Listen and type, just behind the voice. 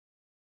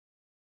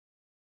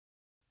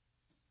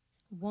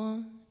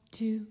1,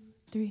 2,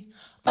 3.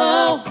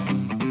 Oh.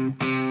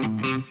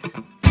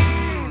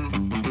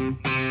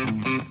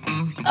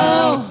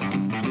 Oh.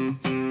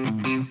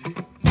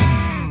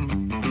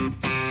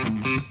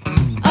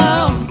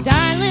 Oh,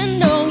 darling,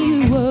 don't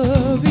you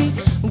worry.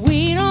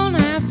 We don't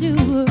have to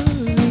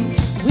worry.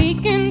 We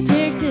can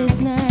take this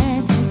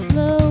nice and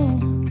slow.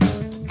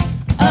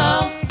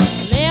 Oh,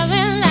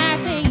 living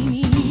life ain't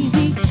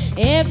easy.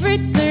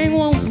 Everything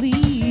won't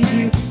please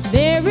you.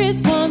 There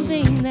is one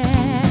thing that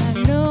I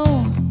know.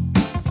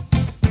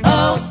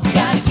 Oh,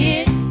 gotta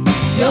get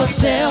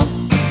yourself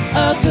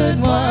a good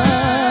one.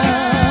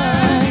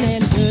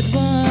 And a good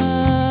one.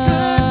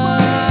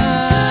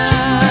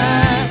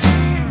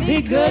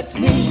 Be good to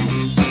me.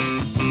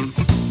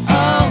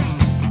 Oh.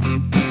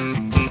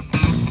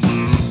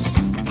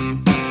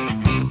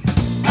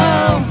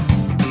 Oh.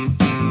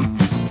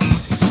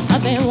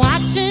 I've been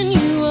watching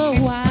you a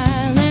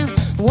while now,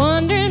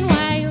 wondering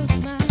why you're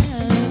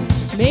smiling.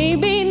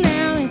 Maybe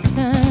now it's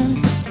time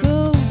to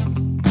go.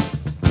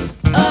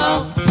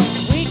 Oh,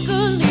 we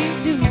could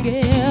live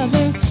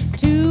together.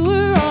 Two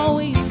were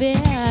always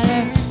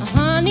better.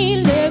 Honey,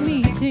 let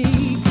me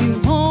take you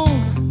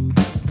home.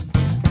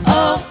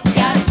 Oh,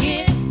 gotta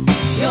get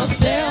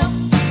yourself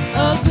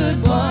a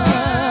good one.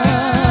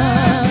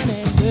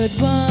 And good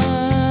one.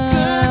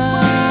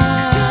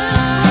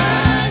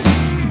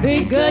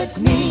 Be good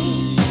to me.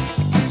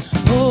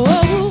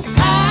 Oh,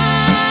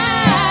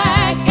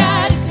 I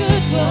got a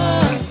good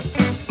one.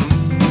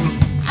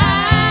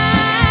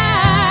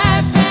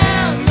 I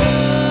found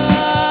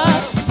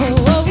love.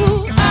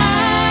 Oh, I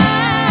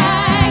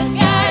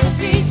got a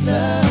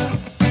pizza.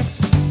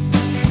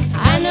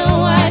 I know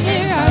why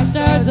there are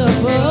stars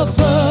up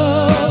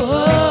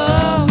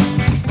above.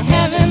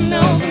 Heaven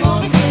knows I'm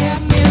gonna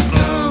get me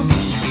some.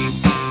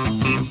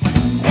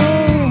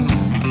 Oh,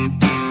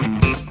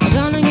 I'm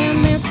gonna get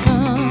me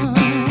some.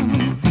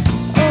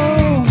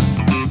 Oh.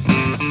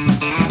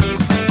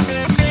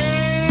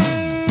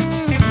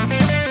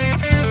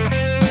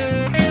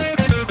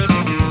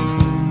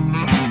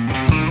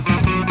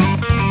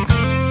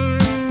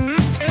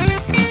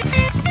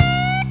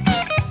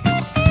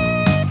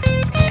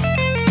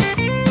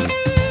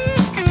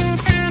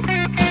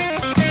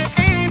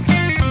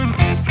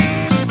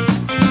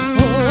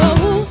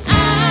 Oh,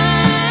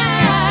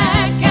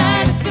 I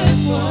got a good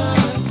one.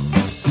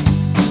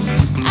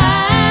 I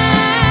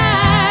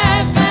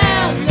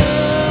found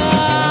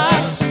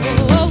love.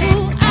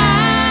 Oh, I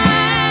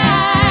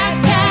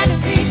got a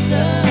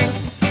pizza.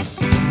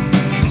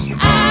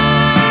 I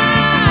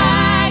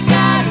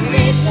got a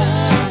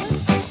reason.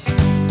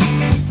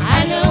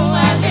 I know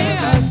why there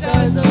are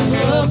stars up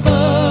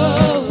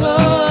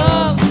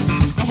above.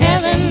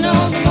 Heaven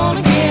knows I'm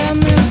gonna get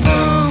me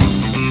some.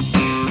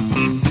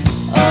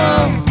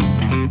 Oh,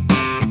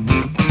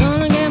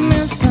 gonna get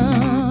me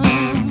some.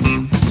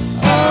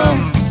 Oh,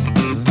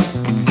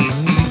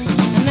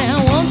 and now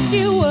once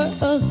you were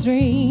a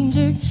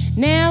stranger,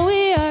 now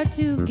we are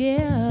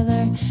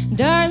together.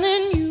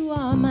 Darling, you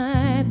are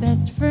my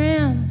best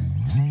friend.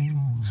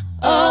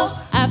 Oh,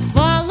 I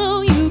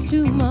follow you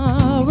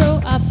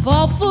tomorrow. I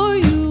fall for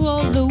you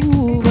all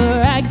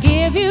over. I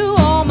give you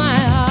all my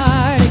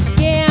heart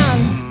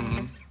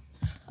again.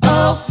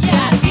 Oh, you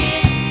gotta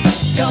get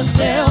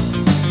yourself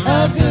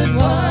a good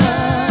one.